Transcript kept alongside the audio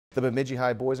The Bemidji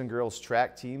High boys and girls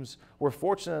track teams were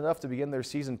fortunate enough to begin their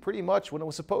season pretty much when it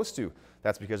was supposed to.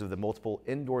 That's because of the multiple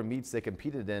indoor meets they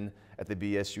competed in at the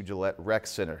BSU Gillette Rec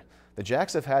Center. The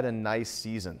Jacks have had a nice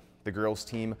season. The girls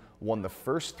team won the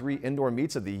first 3 indoor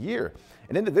meets of the year.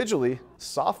 And individually,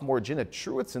 sophomore Jenna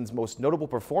Truitson's most notable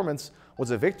performance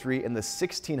was a victory in the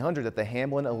 1600 at the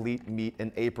Hamlin Elite Meet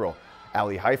in April.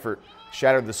 Allie Heifert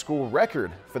shattered the school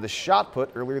record for the shot put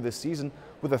earlier this season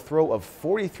with a throw of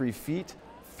 43 feet,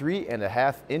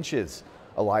 3.5 inches.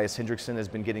 Elias Hendrickson has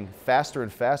been getting faster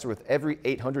and faster with every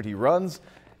 800 he runs,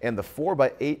 and the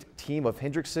 4x8 team of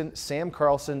Hendrickson, Sam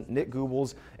Carlson, Nick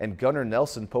Goebbels, and Gunnar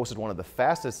Nelson posted one of the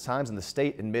fastest times in the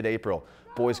state in mid-April.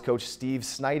 Boys coach Steve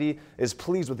Snidey is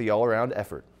pleased with the all-around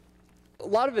effort. A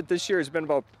lot of it this year has been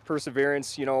about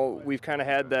perseverance. You know, we've kind of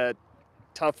had that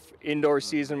tough indoor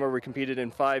season where we competed in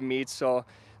 5 meets, so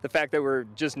the fact that we're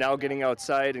just now getting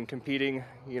outside and competing,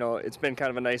 you know, it's been kind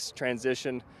of a nice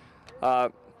transition.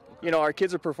 You know, our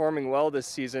kids are performing well this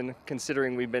season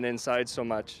considering we've been inside so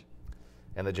much.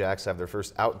 And the Jacks have their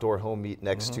first outdoor home meet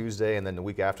next Tuesday, and then the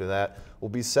week after that will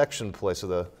be section play. So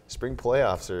the spring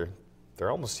playoffs they're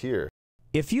almost here.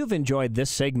 If you've enjoyed this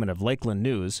segment of Lakeland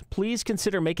News, please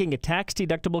consider making a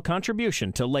tax-deductible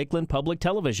contribution to Lakeland Public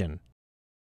Television.